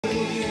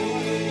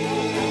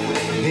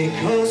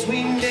because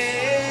we never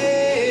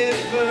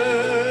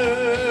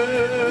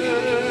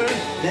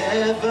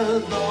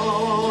lost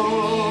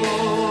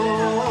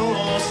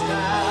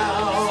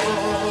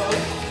our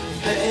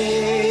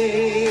faith.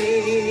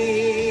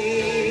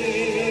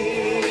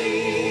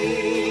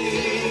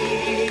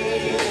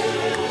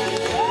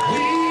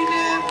 We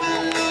never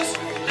lost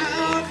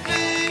our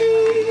faith.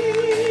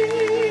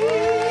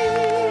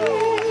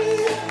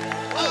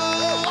 Oh.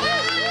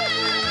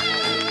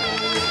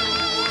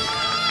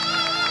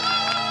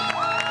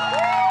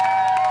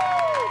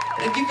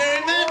 Thank you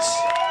very much.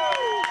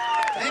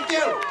 Thank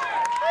you.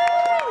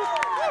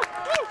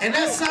 And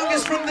that song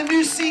is from the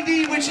new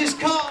CD, which is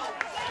called...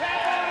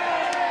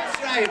 That's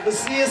right. We'll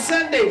see you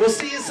Sunday. We'll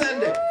see you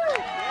Sunday.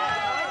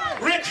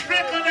 Rick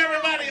Strickland,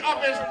 everybody,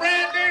 off his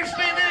brand new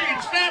CD,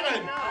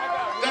 7.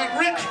 The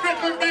Rick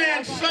Strickland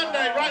Band,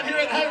 Sunday, right here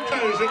at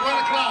Hoto's at 1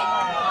 o'clock.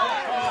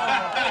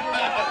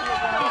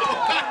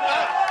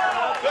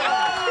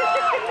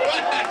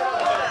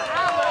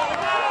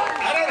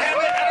 I don't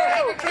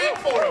have a track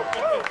for him.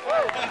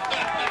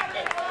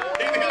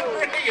 He didn't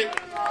bring it.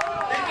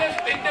 He just.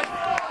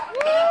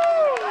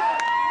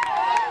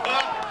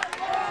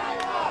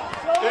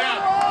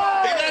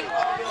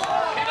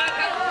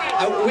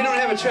 We don't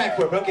have a track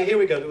for it, but okay, here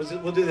we go.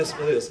 We'll do this.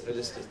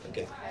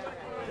 Okay.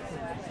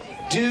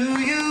 Do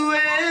you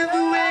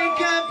ever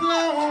wake up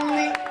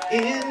lonely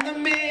in the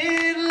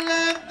middle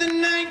of the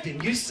night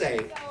and you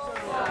say,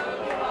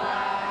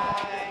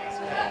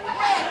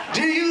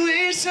 do you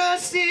wish our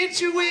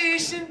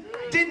situation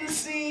didn't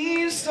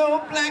seem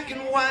so black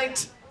and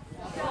white?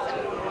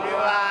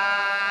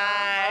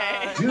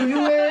 Do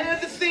you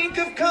ever think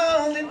of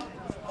calling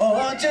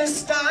or just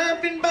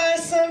stopping by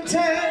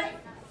sometime?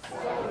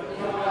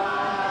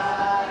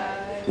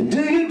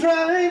 Do you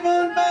drive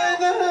on by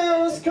the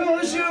house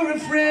cause you're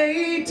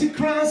afraid to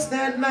cross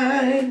that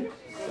line?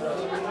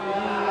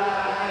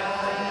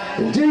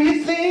 Do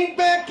you think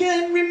back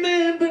and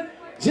remember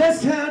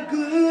just how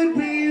good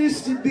we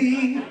used to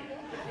be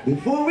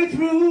before we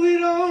threw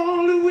it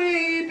all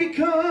away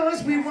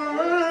because we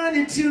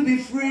wanted to be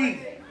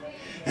free?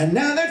 And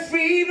now that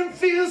freedom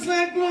feels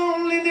like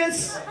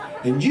loneliness,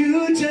 and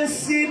you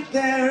just sit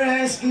there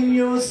asking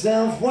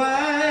yourself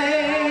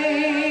why.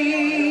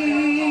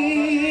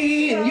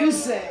 And you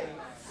say,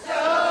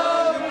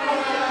 I'll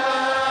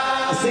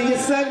see you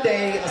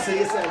Sunday. I'll see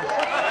you Sunday.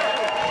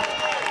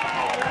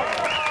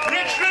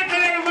 Rick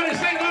Strickland, everybody,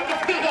 sing up the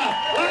pickup.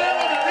 Live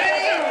on the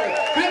radio.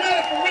 Give it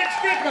up for Rick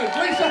Strickland.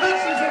 Lisa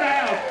Hudson's in the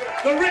house.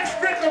 The Rick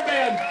Strickland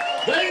Band.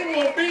 They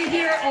will be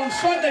here on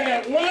Sunday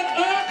at 1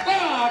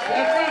 o'clock.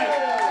 That's right.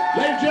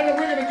 Ladies and gentlemen,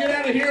 we're going to get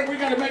out of here. We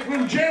got to make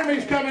room.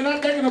 Jeremy's coming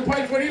up. They're going to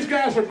play for these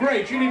guys are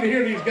great. You need to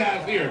hear these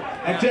guys here.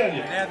 I'm telling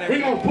you.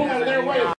 We're going to pull out of their way.